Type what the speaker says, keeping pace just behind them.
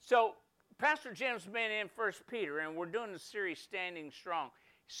So Pastor Jim's been in 1 Peter, and we're doing the series Standing Strong.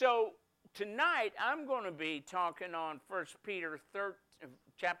 So tonight I'm going to be talking on 1 Peter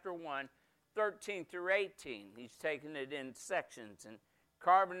chapter 1, 13 through 18. He's taking it in sections and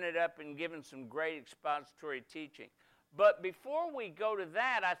carving it up and giving some great expository teaching. But before we go to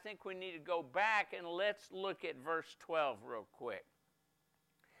that, I think we need to go back and let's look at verse 12 real quick.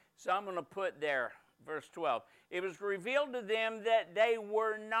 So I'm going to put there, verse 12. It was revealed to them that they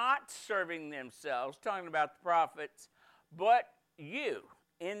were not serving themselves, talking about the prophets, but you,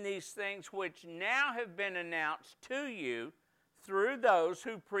 in these things which now have been announced to you through those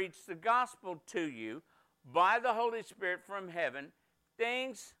who preach the gospel to you by the Holy Spirit from heaven,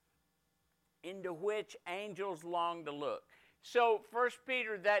 things into which angels long to look. So 1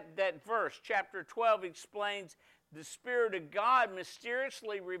 Peter, that verse, chapter 12, explains the Spirit of God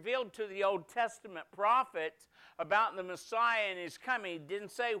mysteriously revealed to the Old Testament prophets about the Messiah and His coming. He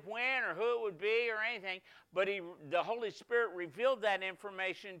didn't say when or who it would be or anything, but the Holy Spirit revealed that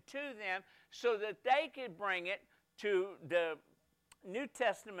information to them so that they could bring it to the New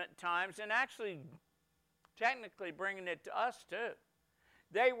Testament times and actually technically bringing it to us too.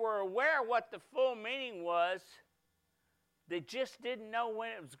 They were aware what the full meaning was. They just didn't know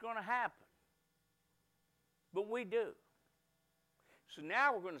when it was going to happen. But we do. So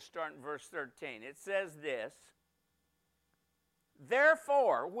now we're going to start in verse 13. It says this,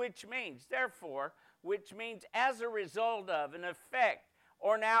 therefore, which means as a result of, an effect,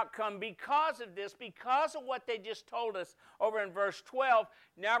 or an outcome because of this, because of what they just told us over in verse 12,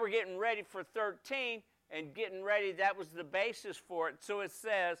 now we're getting ready for 13, and getting ready, that was the basis for it. So it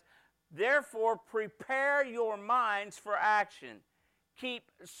says, therefore, prepare your minds for action. Keep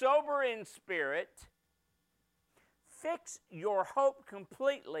sober in spirit. Fix your hope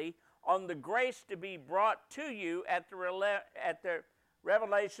completely on the grace to be brought to you at the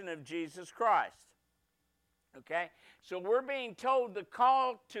revelation of Jesus Christ. Okay? So we're being told the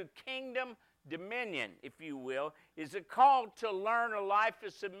call to kingdom dominion, if you will, is a call to learn a life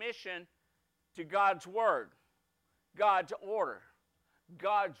of submission to God's word, God's order,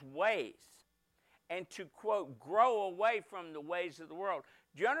 God's ways, and to, quote, grow away from the ways of the world.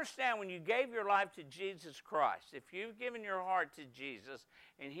 Do you understand when you gave your life to Jesus Christ, if you've given your heart to Jesus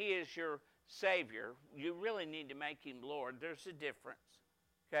and He is your Savior, you really need to make Him Lord. There's a difference,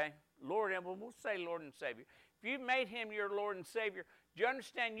 okay? Lord, and we'll say Lord and Savior. If you've made Him your Lord and Savior, do you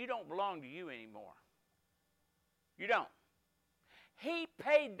understand you don't belong to you anymore? You don't. He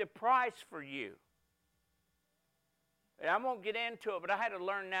paid the price for you. And I won't get into it, but I had to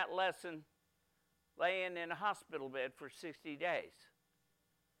learn that lesson laying in a hospital bed for 60 days.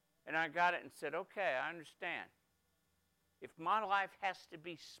 And I got it and said, okay, I understand. If my life has to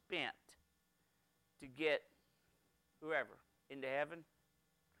be spent to get whoever into heaven,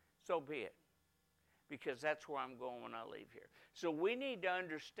 so be it. Because that's where I'm going when I leave here. So we need to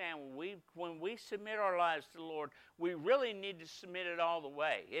understand when we submit our lives to the Lord, we really need to submit it all the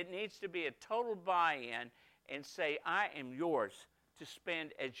way. It needs to be a total buy-in and say, I am yours to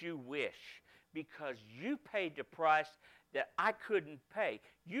spend as you wish because you paid the price that I couldn't pay.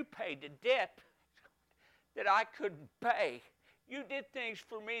 You paid the debt that I couldn't pay. You did things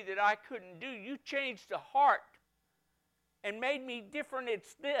for me that I couldn't do. You changed the heart and made me different.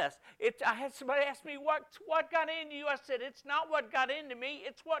 It's this. I had somebody ask me, what got into you? I said, it's not what got into me.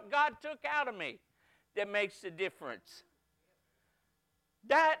 It's what God took out of me that makes the difference.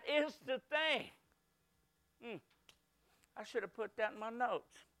 That is the thing. I should have put that in my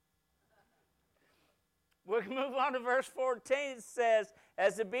notes. We can move on to verse 14. It says,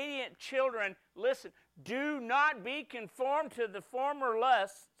 as obedient children, listen, do not be conformed to the former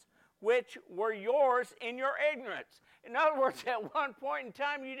lusts which were yours in your ignorance. In other words, at one point in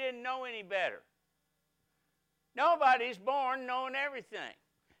time, you didn't know any better. Nobody's born knowing everything.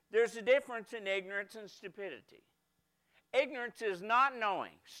 There's a difference in ignorance and stupidity. Ignorance is not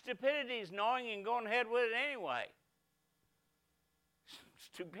knowing. Stupidity is knowing and going ahead with it anyway.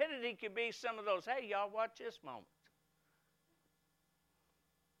 Stupidity could be some of those, hey, y'all, watch this moment.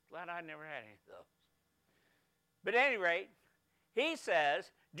 Glad I never had any of those. But at any rate, he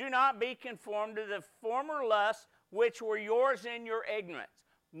says, do not be conformed to the former lusts which were yours in your ignorance.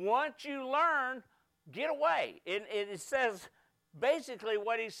 Once you learn, get away. It says basically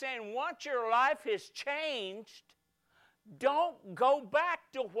what he's saying, once your life has changed, don't go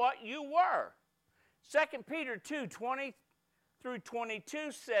back to what you were. 2 Peter 2, 20 through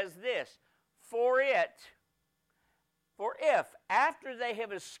 22 says this, For if, after they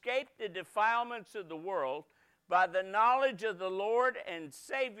have escaped the defilements of the world, by the knowledge of the Lord and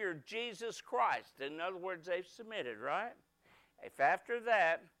Savior Jesus Christ. In other words, they've submitted, right? If after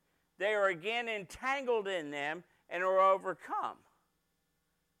that they are again entangled in them and are overcome.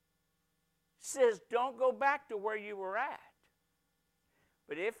 It says, don't go back to where you were at.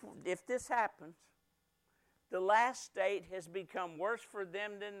 But if this happens, the last state has become worse for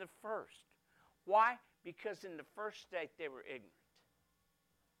them than the first. Why? Because in the first state they were ignorant.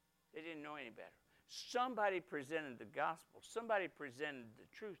 They didn't know any better. Somebody presented the gospel. Somebody presented the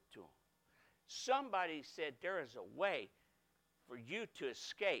truth to them. Somebody said there is a way for you to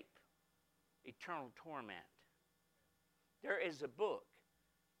escape eternal torment. There is a book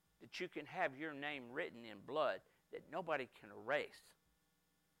that you can have your name written in blood that nobody can erase.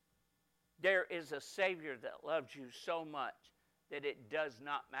 There is a Savior that loves you so much that it does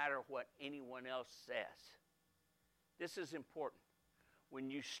not matter what anyone else says. This is important. When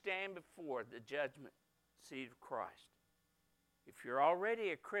you stand before the judgment seat of Christ, if you're already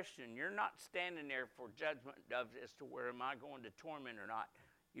a Christian, you're not standing there for judgment as to where am I going to torment or not.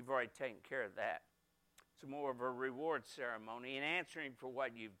 You've already taken care of that. It's more of a reward ceremony and answering for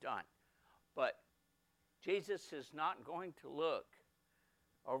what you've done. But Jesus is not going to look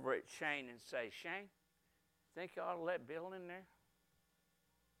over at Shane and say, Shane, think you ought to let Bill in there?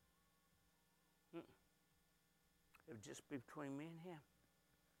 It would just be between me and him.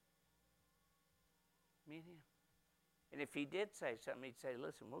 Me and him. And if he did say something, he'd say,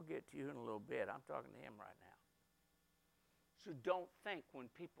 listen, we'll get to you in a little bit. I'm talking to him right now. So don't think when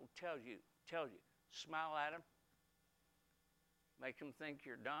people tell you, smile at them, make them think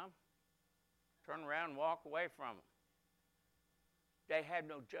you're dumb, turn around and walk away from them. They have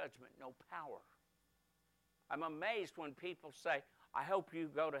no judgment, no power. I'm amazed when people say, I hope you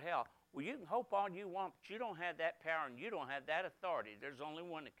go to hell. Well, you can hope all you want, but you don't have that power and you don't have that authority. There's only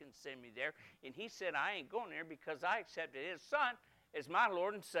one that can send me there. And he said, I ain't going there because I accepted his son as my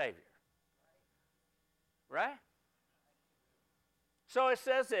Lord and Savior. Right? So it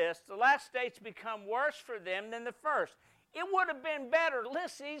says this, the last states become worse for them than the first. It would have been better.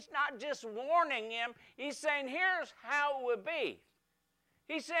 Listen, he's not just warning him. He's saying, here's how it would be.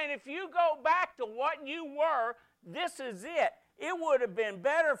 He's saying, if you go back to what you were, this is it. It would have been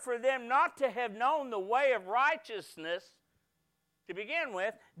better for them not to have known the way of righteousness to begin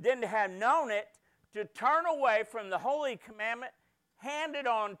with than to have known it, to turn away from the holy commandment handed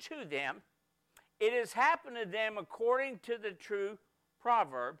on to them. It has happened to them according to the true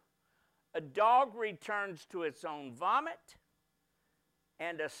proverb. A dog returns to its own vomit,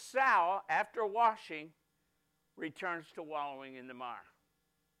 and a sow, after washing, returns to wallowing in the mire.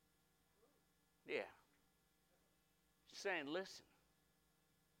 Yeah. Saying, listen,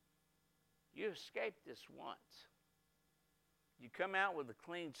 you escaped this once. You come out with a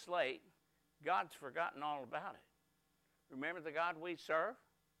clean slate, God's forgotten all about it. Remember the God we serve?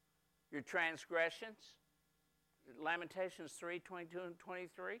 Your transgressions? Lamentations 3:22 and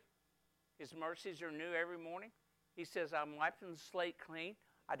 23. His mercies are new every morning. He says, I'm wiping the slate clean.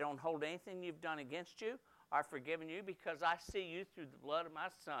 I don't hold anything you've done against you. I've forgiven you because I see you through the blood of my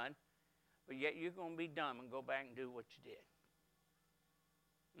Son. But yet you're going to be dumb and go back and do what you did.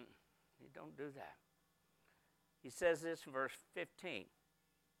 You don't do that. He says this in verse 15.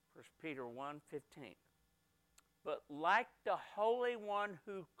 1 Peter 1:15. But like the Holy One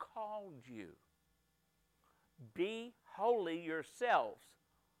who called you, be holy yourselves,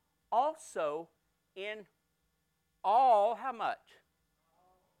 also in all, how much?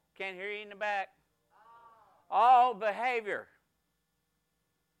 Can't hear you in the back. All behavior.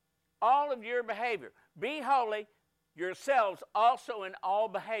 All of your behavior. Be holy yourselves also in all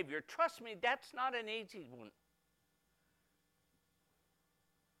behavior. Trust me, that's not an easy one.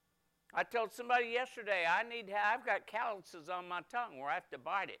 I told somebody yesterday, I've got calluses on my tongue where I have to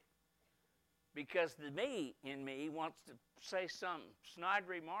bite it. Because the me in me wants to say some snide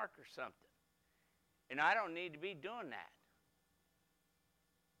remark or something. And I don't need to be doing that.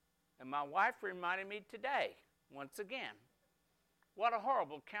 And my wife reminded me today, once again, what a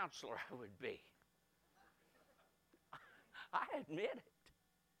horrible counselor I would be. I admit it.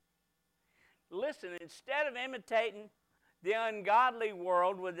 Listen, instead of imitating the ungodly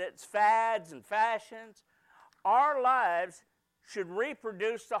world with its fads and fashions, our lives should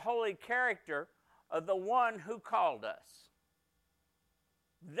reproduce the holy character of the one who called us.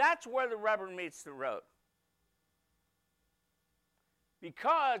 That's where the rubber meets the road.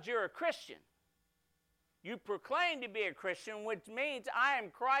 Because you're a Christian, you proclaim to be a Christian, which means I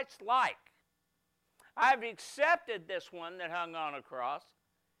am Christ-like. I've accepted this one that hung on a cross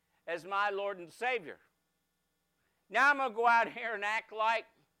as my Lord and Savior. Now I'm going to go out here and act like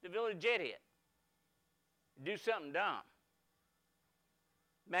the village idiot. Do something dumb.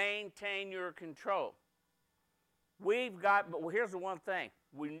 Maintain your control. But here's the one thing.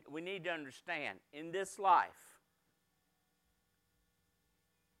 we need to understand, in this life,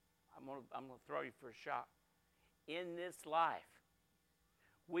 I'm gonna throw you for a shock. In this life,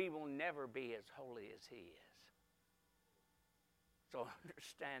 we will never be as holy as he is. So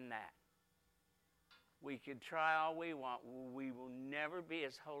understand that. We can try all we want. We will never be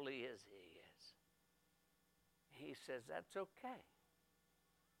as holy as he is. He says, that's okay.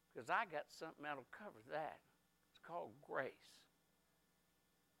 Because I got something that'll cover that. It's called grace.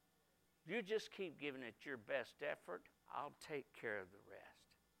 You just keep giving it your best effort. I'll take care of the rest.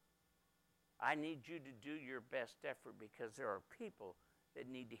 I need you to do your best effort because there are people that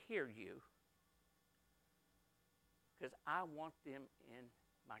need to hear you. Because I want them in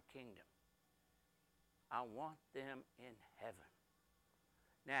my kingdom. I want them in heaven.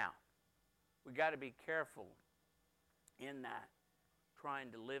 Now, we got to be careful in that,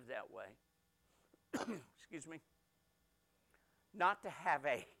 trying to live that way. Excuse me. Not to have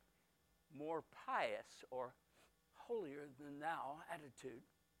a more pious or holier than thou attitude.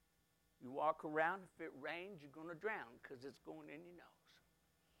 You walk around, if it rains, you're going to drown because it's going in your nose.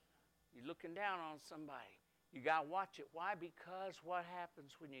 You're looking down on somebody. You got to watch it. Why? Because what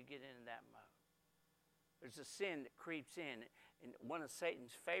happens when you get into that mode? There's a sin that creeps in, and one of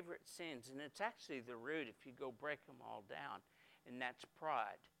Satan's favorite sins, and it's actually the root if you go break them all down, and that's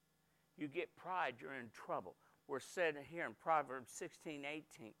pride. You get pride, you're in trouble. We're said here in Proverbs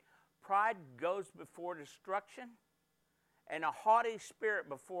 16:18, pride goes before destruction, and a haughty spirit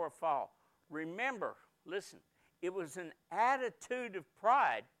before a fall. Remember, listen, it was an attitude of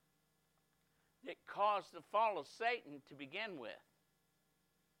pride that caused the fall of Satan to begin with.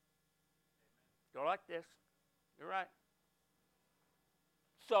 Go like this. You're right.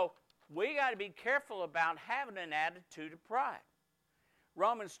 So we got to be careful about having an attitude of pride.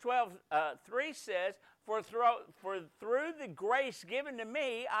 Romans 12:3 says, For through the grace given to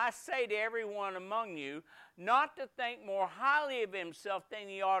me, I say to everyone among you, not to think more highly of himself than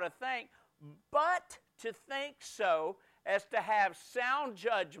he ought to think, but to think so as to have sound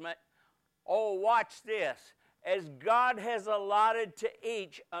judgment. Oh, watch this. As God has allotted to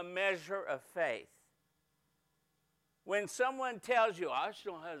each a measure of faith. When someone tells you, I just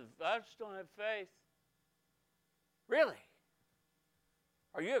don't have faith. Really?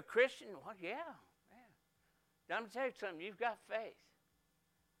 Are you a Christian? Well, yeah. I'm going to tell you something. You've got faith.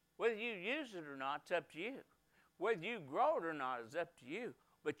 Whether you use it or not, it's up to you. Whether you grow it or not is up to you.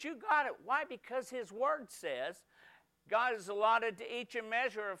 But you got it. Why? Because his word says, God has allotted to each a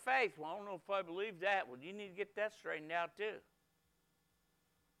measure of faith. Well, I don't know if I believe that. Well, you need to get that straightened out too.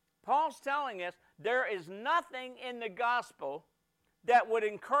 Paul's telling us there is nothing in the gospel that would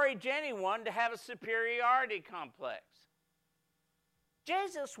encourage anyone to have a superiority complex.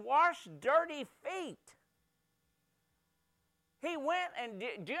 Jesus washed dirty feet. He went and,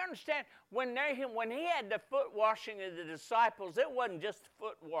 do you understand, when he had the foot washing of the disciples, it wasn't just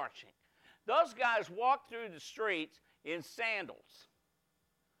foot washing. Those guys walked through the streets in sandals.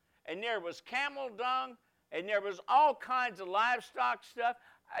 And there was camel dung, and there was all kinds of livestock stuff.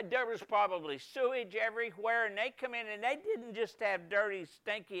 There was probably sewage everywhere, and they come in, and they didn't just have dirty,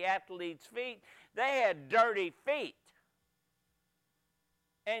 stinky athletes' feet. They had dirty feet.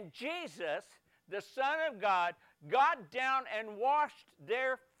 And Jesus, the Son of God, got down and washed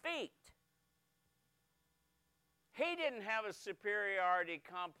their feet. He didn't have a superiority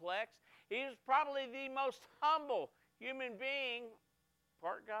complex. He was probably the most humble human being,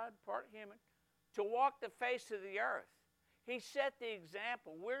 part God, part human, to walk the face of the earth. He set the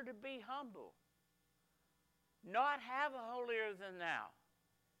example. We're to be humble, not have a holier than thou.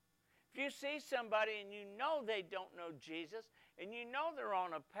 If you see somebody and you know they don't know Jesus, and you know they're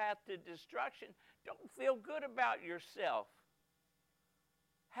on a path to destruction, don't feel good about yourself.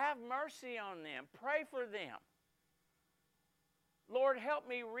 Have mercy on them. Pray for them. Lord, help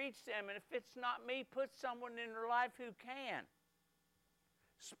me reach them, and if it's not me, put someone in their life who can.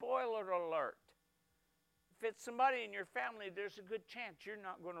 Spoiler alert. If it's somebody in your family, there's a good chance you're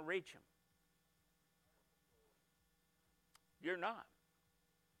not going to reach them. You're not.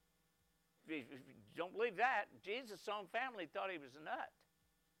 If you don't believe that, Jesus' own family thought he was a nut.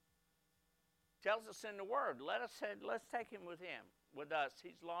 Tells us in the Word, let's take him with us.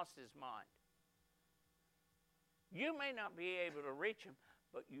 He's lost his mind. You may not be able to reach him,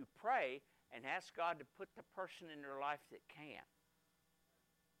 but you pray and ask God to put the person in their life that can.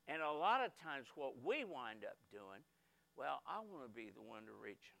 And a lot of times what we wind up doing, well, I want to be the one to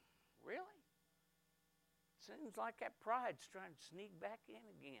reach him. Really? Seems like that pride's trying to sneak back in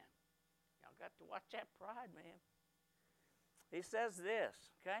again. Y'all got to watch that pride, man. He says this,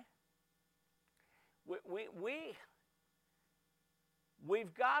 okay?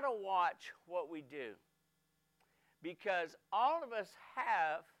 We've got to watch what we do, because all of us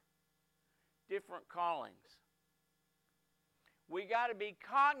have different callings. We got to be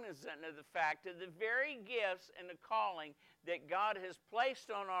cognizant of the fact that the very gifts and the calling that God has placed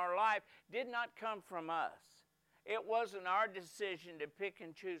on our life did not come from us. It wasn't our decision to pick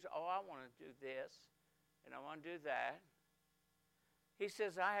and choose, oh, I want to do this and I want to do that. He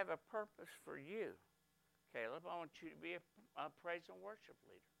says, I have a purpose for you, Caleb. I want you to be a praise and worship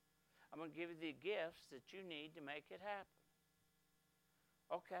leader. I'm going to give you the gifts that you need to make it happen.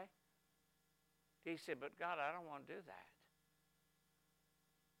 Okay. He said, but God, I don't want to do that.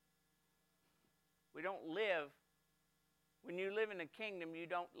 We don't live, when you live in a kingdom, you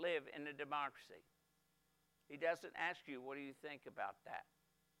don't live in a democracy. He doesn't ask you, what do you think about that?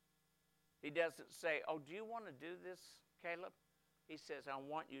 He doesn't say, oh, do you want to do this, Caleb? He says, I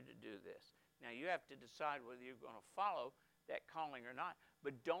want you to do this. Now, you have to decide whether you're going to follow that calling or not.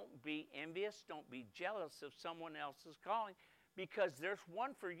 But don't be envious. Don't be jealous of someone else's calling, because there's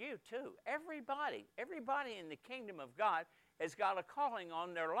one for you too. Everybody in the kingdom of God has got a calling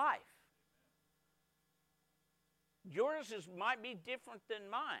on their life. Yours might be different than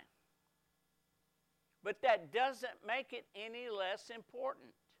mine, but that doesn't make it any less important.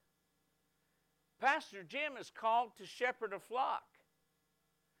 Pastor Jim is called to shepherd a flock.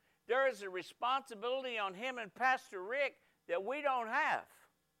 There is a responsibility on him and Pastor Rick that we don't have.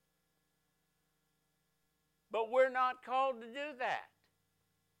 But we're not called to do that.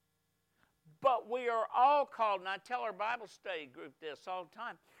 But we are all called, and I tell our Bible study group this all the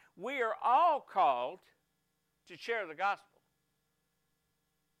time, we are all called to share the gospel.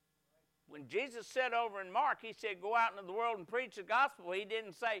 When Jesus said over in Mark, he said, go out into the world and preach the gospel. He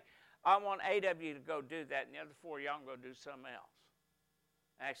didn't say, I want 8 of you to go do that, and the other 4 y'all can go do something else.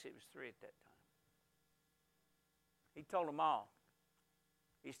 Actually, it was 3 at that time. He told them all.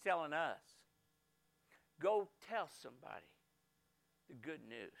 He's telling us, go tell somebody the good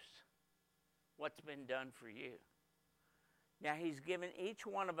news, what's been done for you. Now, he's given each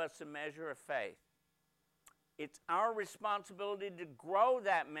one of us a measure of faith. It's our responsibility to grow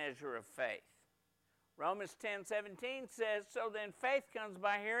that measure of faith. Romans 10:17 says, so then faith comes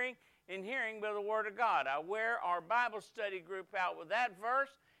by hearing, and hearing by the word of God. I wear our Bible study group out with that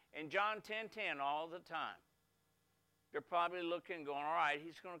verse and John 10:10 all the time. They're probably looking, going, all right,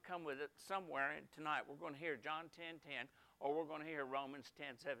 he's going to come with it somewhere, and tonight we're going to hear John 10:10, or we're going to hear Romans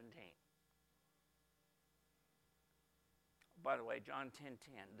 10:17. By the way, John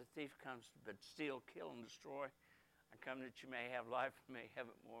 10:10, the thief comes but steal, kill, and destroy. I come that you may have life and may have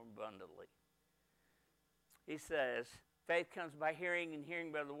it more abundantly. He says, faith comes by hearing, and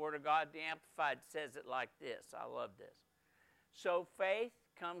hearing by the word of God. The Amplified says it like this. I love this. So faith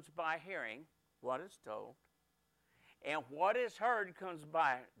comes by hearing what is told, and what is heard comes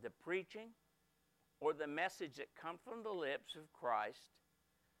by the preaching or the message that comes from the lips of Christ,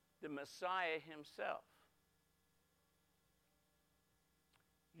 the Messiah himself.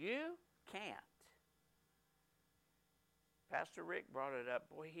 You can't. Pastor Rick brought it up.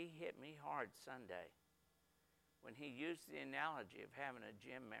 Boy, he hit me hard Sunday when he used the analogy of having a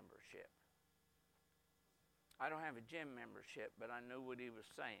gym membership. I don't have a gym membership, but I knew what he was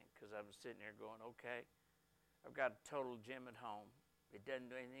saying, because I was sitting there going, okay, I've got a total gym at home. It doesn't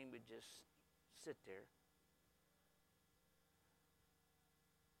do anything but just sit there.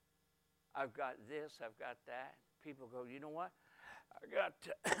 I've got this, I've got that. People go, you know what?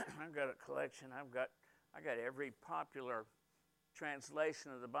 I've got a collection. I've got every popular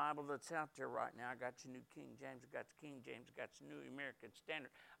translation of the Bible that's out there right now. I got your New King James, I got your King James, I got your New American Standard,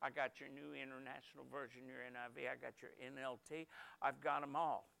 I got your New International Version, your NIV, I got your NLT. I've got them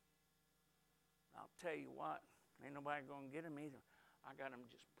all. I'll tell you what, ain't nobody going to get them either. I got them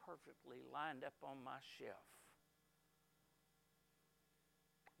just perfectly lined up on my shelf,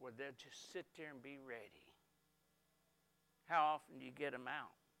 where they'll just sit there and be ready. How often do you get them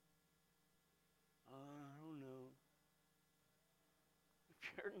out? I don't know.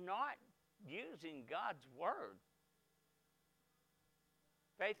 If you're not using God's word,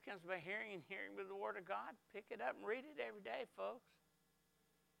 faith comes by hearing, and hearing by the word of God. Pick it up and read it every day, folks.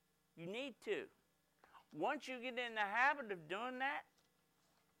 You need to. Once you get in the habit of doing that,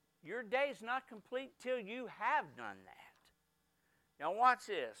 your day's not complete till you have done that. Now watch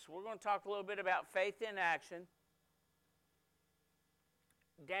this. We're going to talk a little bit about faith in action.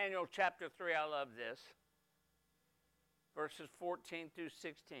 Daniel chapter 3, I love this. Verses 14 through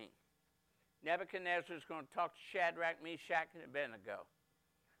 16. Nebuchadnezzar is going to talk to Shadrach, Meshach, and Abednego,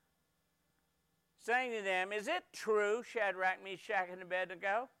 saying to them, is it true, Shadrach, Meshach, and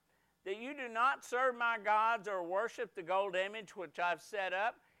Abednego, that you do not serve my gods or worship the gold image which I've set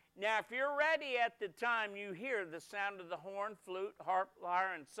up. Now, if you're ready at the time you hear the sound of the horn, flute, harp,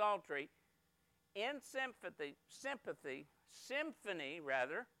 lyre, and psaltery, in symphony,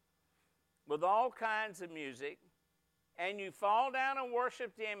 with all kinds of music, and you fall down and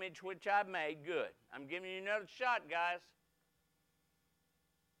worship the image which I've made, good. I'm giving you another shot, guys.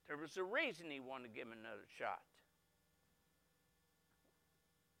 There was a reason he wanted to give him another shot.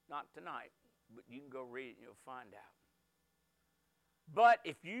 Not tonight, but you can go read it and you'll find out. But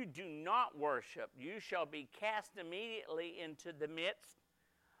if you do not worship, you shall be cast immediately into the midst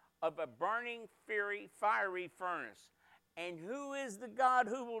of a burning, fiery furnace. And who is the God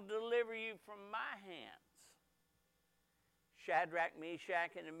who will deliver you from my hands? Shadrach,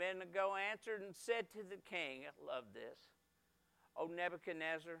 Meshach, and Abednego answered and said to the king, I love this, O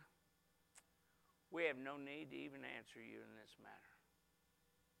Nebuchadnezzar, we have no need to even answer you in this matter.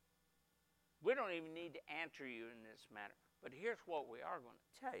 We don't even need to answer you in this matter. But here's what we are going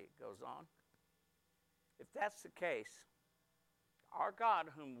to tell you, it goes on. If that's the case, our God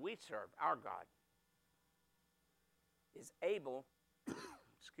whom we serve, our God, is able,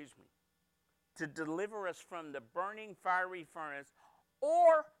 to deliver us from the burning fiery furnace,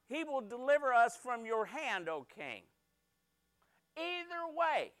 or he will deliver us from your hand, O king. Either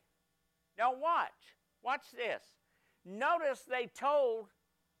way. Now watch this. Notice they told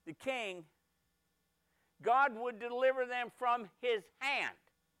the king God would deliver them from his hand.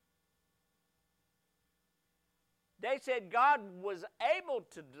 They said God was able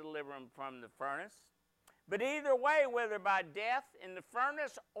to deliver them from the furnace, but either way, whether by death in the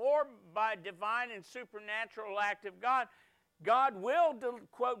furnace or by divine and supernatural act of God, God will,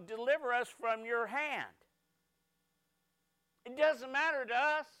 quote, deliver us from your hand. It doesn't matter to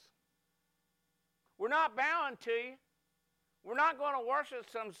us. We're not bowing to you. We're not going to worship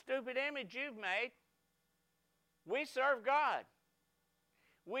some stupid image you've made. We serve God.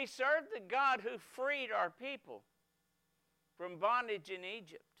 We serve the God who freed our people from bondage in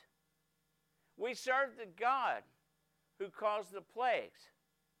Egypt. We serve the God who caused the plagues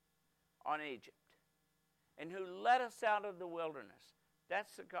on Egypt and who led us out of the wilderness.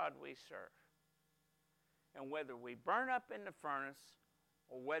 That's the God we serve. And whether we burn up in the furnace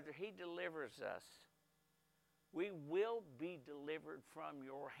or whether he delivers us, we will be delivered from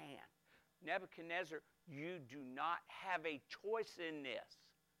your hand. Nebuchadnezzar, you do not have a choice in this.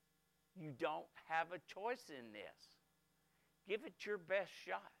 You don't have a choice in this. Give it your best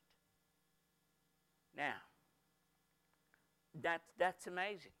shot. Now, that's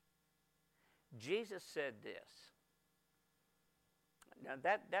amazing. Jesus said this. Now,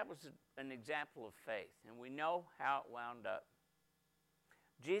 that was an example of faith, and we know how it wound up.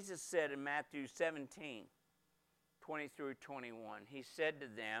 Jesus said in Matthew 17, 20 through 21, he said to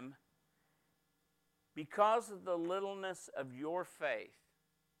them, because of the littleness of your faith,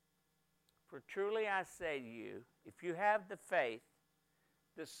 for truly I say to you, if you have the faith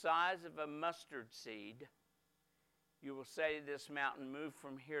the size of a mustard seed, you will say to this mountain, move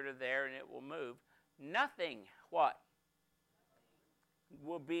from here to there, and it will move. Nothing, what?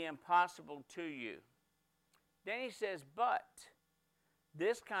 Will be impossible to you. Then he says, but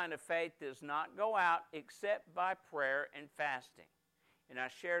this kind of faith does not go out except by prayer and fasting. And I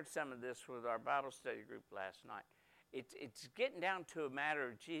shared some of this with our Bible study group last night. It's getting down to a matter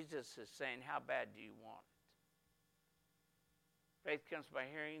of Jesus is saying, how bad do you want it? Faith comes by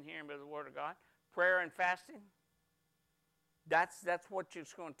hearing and hearing by the word of God. Prayer and fasting, that's what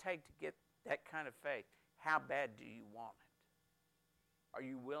it's going to take to get that kind of faith. How bad do you want it? Are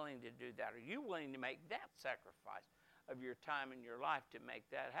you willing to do that? Are you willing to make that sacrifice of your time and your life to make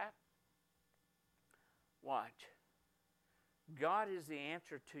that happen? Watch. God is the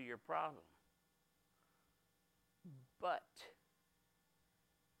answer to your problem. But,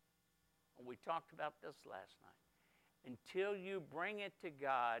 we talked about this last night, until you bring it to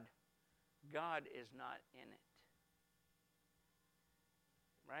God, God is not in it.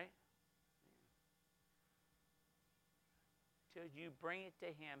 Right? Until you bring it to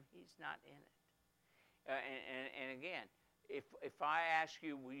him, he's not in it. And again, if I ask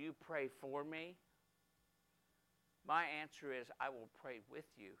you, will you pray for me? My answer is, I will pray with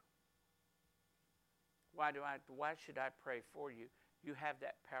you. Why should I pray for you? You have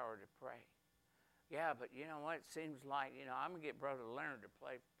that power to pray. Yeah, but you know what? It seems like, I'm going to get Brother Leonard to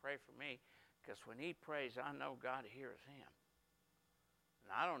pray for me, because when he prays, I know God hears him.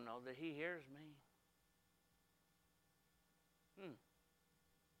 And I don't know that he hears me.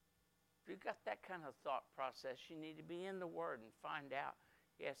 If you've got that kind of thought process, you need to be in the Word and find out,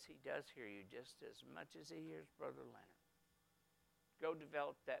 yes, he does hear you just as much as he hears Brother Leonard. Go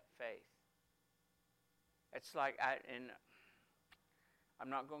develop that faith. It's like, I'm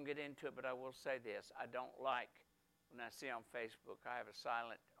not going to get into it, but I will say this. I don't like when I see on Facebook I have a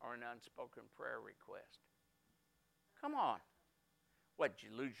silent or an unspoken prayer request. Come on. What, did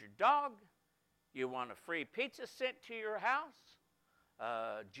you lose your dog? You want a free pizza sent to your house?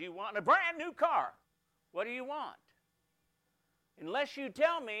 Do you want a brand new car? What do you want? Unless you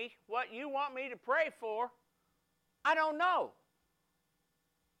tell me what you want me to pray for, I don't know.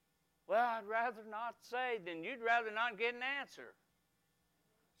 Well, I'd rather not say, then you'd rather not get an answer.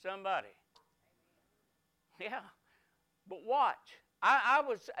 Somebody. Yeah. But watch. I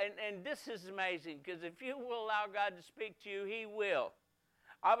was, and this is amazing, because if you will allow God to speak to you, He will.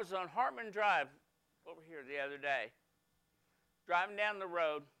 I was on Hartman Drive over here the other day, driving down the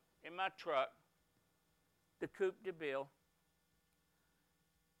road in my truck, the Coupe de Ville,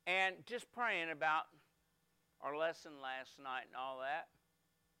 and just praying about our lesson last night and all that.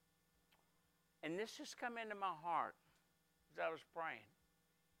 And this just come into my heart as I was praying.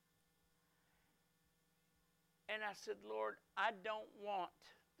 And I said, Lord, I don't want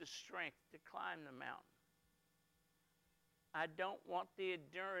the strength to climb the mountain. I don't want the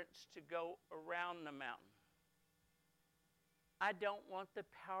endurance to go around the mountain. I don't want the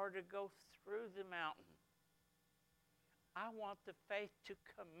power to go through the mountain. I want the faith to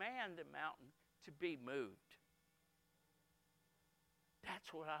command the mountain to be moved.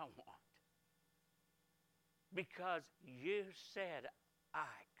 That's what I want. Because you said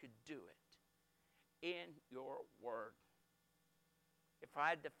I could do it in your word. If I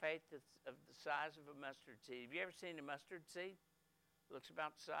had the faith of the size of a mustard seed. Have you ever seen a mustard seed? It looks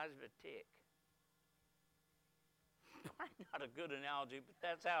about the size of a tick. Probably not a good analogy, but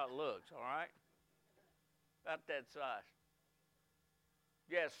that's how it looks, all right? About that size.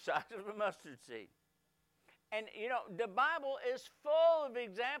 Yes, size of a mustard seed. And, you know, the Bible is full of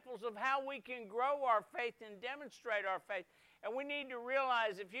examples of how we can grow our faith and demonstrate our faith. And we need to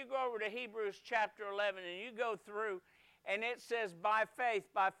realize, if you go over to Hebrews chapter 11 and you go through, and it says, by faith,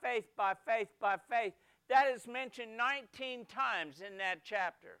 by faith, by faith, by faith, that is mentioned 19 times in that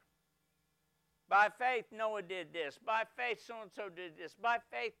chapter. By faith, Noah did this. By faith, so-and-so did this. By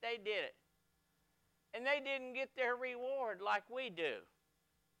faith, they did it. And they didn't get their reward like we do.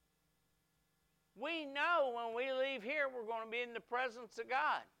 We know when we leave here, we're going to be in the presence of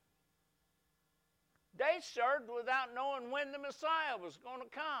God. They served without knowing when the Messiah was going to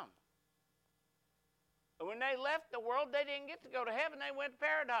come. And when they left the world, they didn't get to go to heaven. They went to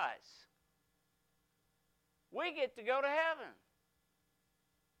paradise. We get to go to heaven.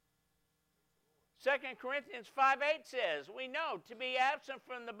 2 Corinthians 5:8 says, we know to be absent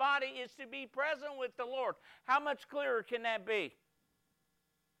from the body is to be present with the Lord. How much clearer can that be?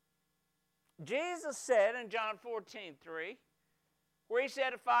 Jesus said in John 14:3, where He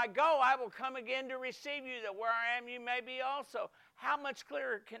said, if I go, I will come again to receive you, that where I am, you may be also. How much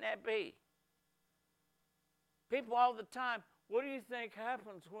clearer can that be? People all the time, what do you think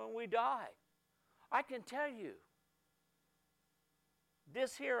happens when we die? I can tell you.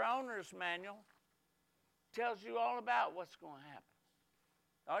 This here owner's manual tells you all about what's going to happen.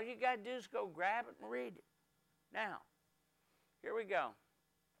 All you got to do is go grab it and read it. Now, here we go.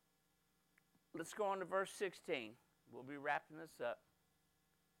 Let's go on to verse 16. We'll be wrapping this up.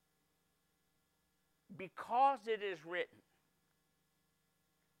 Because it is written,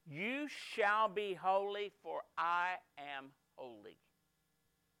 you shall be holy, for I am holy.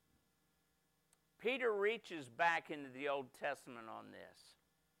 Peter reaches back into the Old Testament on this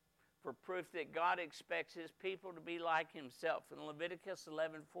for proof that God expects His people to be like Himself. In Leviticus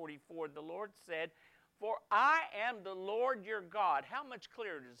 11:44, the Lord said, for I am the Lord your God. How much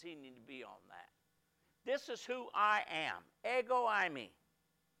clearer does He need to be on that? This is who I am. Ego eimi.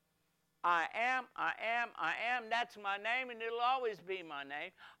 I am, I am, I am. That's my name, and it'll always be my name.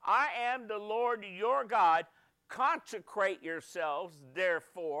 I am the Lord your God. Consecrate yourselves,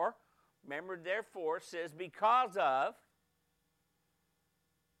 therefore. Remember, therefore says because of.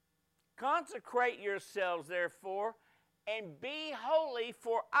 Consecrate yourselves, therefore, and be holy,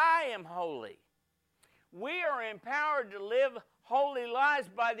 for I am holy. We are empowered to live holy lives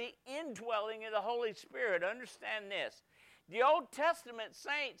by the indwelling of the Holy Spirit. Understand this. The Old Testament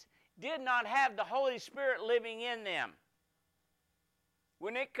saints did not have the Holy Spirit living in them.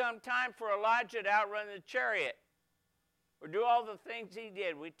 When it come time for Elijah to outrun the chariot or do all the things he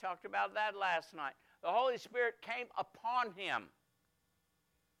did, we talked about that last night. The Holy Spirit came upon him.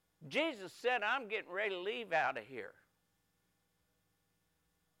 Jesus said, I'm getting ready to leave out of here.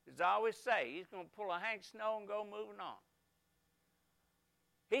 As I always say, He's going to pull a Hank Snow and go moving on.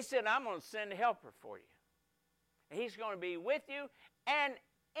 He said, I'm going to send a helper for you. And He's going to be with you, and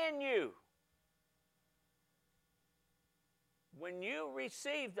in you. When you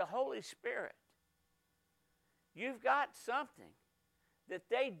receive the Holy Spirit, you've got something that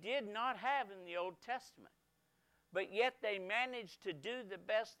they did not have in the Old Testament. But yet they managed to do the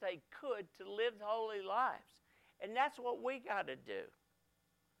best they could to live holy lives. And that's what we got to do.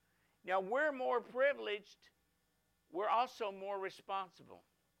 Now, we're more privileged. We're also more responsible.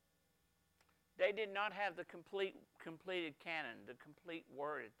 They did not have the completed canon, the complete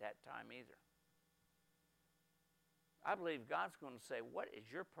word at that time either. I believe God's going to say, what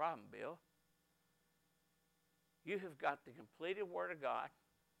is your problem, Bill? You have got the completed Word of God.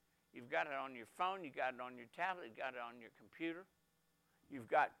 You've got it on your phone. You've got it on your tablet. You've got it on your computer. You've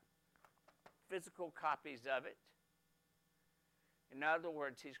got physical copies of it. In other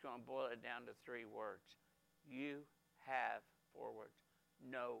words, he's going to boil it down to 3 words. You have, 4 words,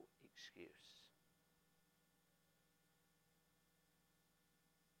 no excuse.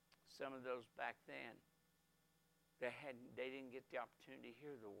 Some of those back then, they didn't get the opportunity to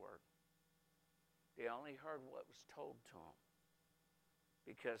hear the word. They only heard what was told to them,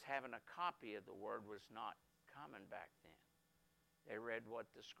 because having a copy of the word was not common back then. They read what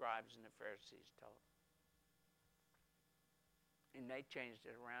the scribes and the Pharisees told them. And they changed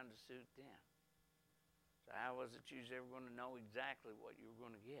it around to suit them. So how was it you was ever going to know exactly what you were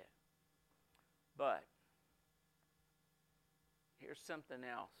going to get? But here's something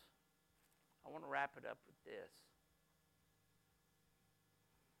else. I want to wrap it up with this.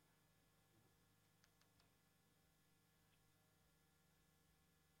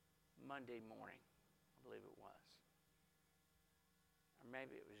 Monday morning, I believe it was. Or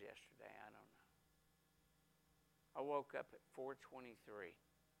maybe it was yesterday, I don't know. I woke up at 4:23.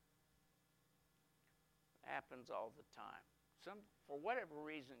 Happens all the time. For whatever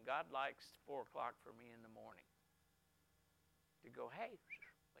reason, God likes 4 o'clock for me in the morning. To go, hey,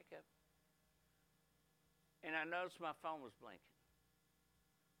 wake up. And I noticed my phone was blinking.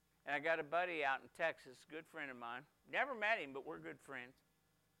 And I got a buddy out in Texas, a good friend of mine. Never met him, but we're good friends.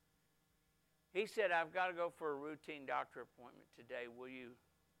 He said, I've got to go for a routine doctor appointment today. Will you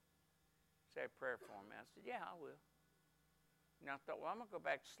say a prayer for me? I said, yeah, I will. And I thought, well, I'm going to go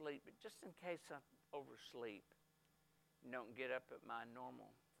back to sleep, but just in case I oversleep and don't get up at my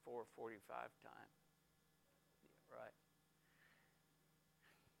normal 4:45 time. Yeah, right.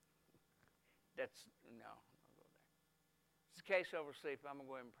 No, I'll go there. Just in case I oversleep, I'm going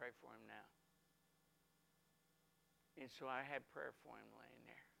to go ahead and pray for him now. And so I had prayer for him laying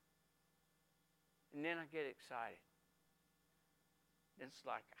there. And then I get excited. It's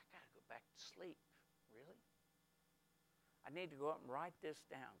like, I got to go back to sleep. Really? I need to go up and write this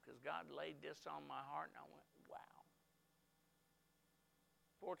down because God laid this on my heart, and I went, wow.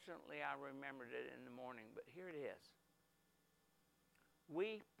 Fortunately, I remembered it in the morning, but here it is.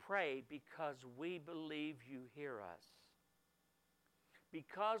 We pray because we believe you hear us.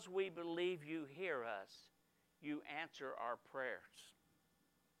 Because we believe you hear us, you answer our prayers.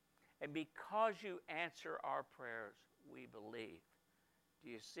 And because you answer our prayers, we believe.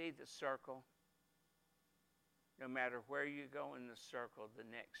 Do you see the circle? No matter where you go in the circle, the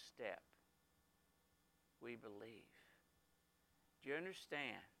next step, we believe. Do you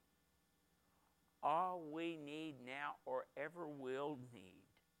understand? All we need now, or ever will need,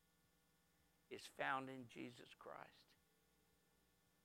 is found in Jesus Christ.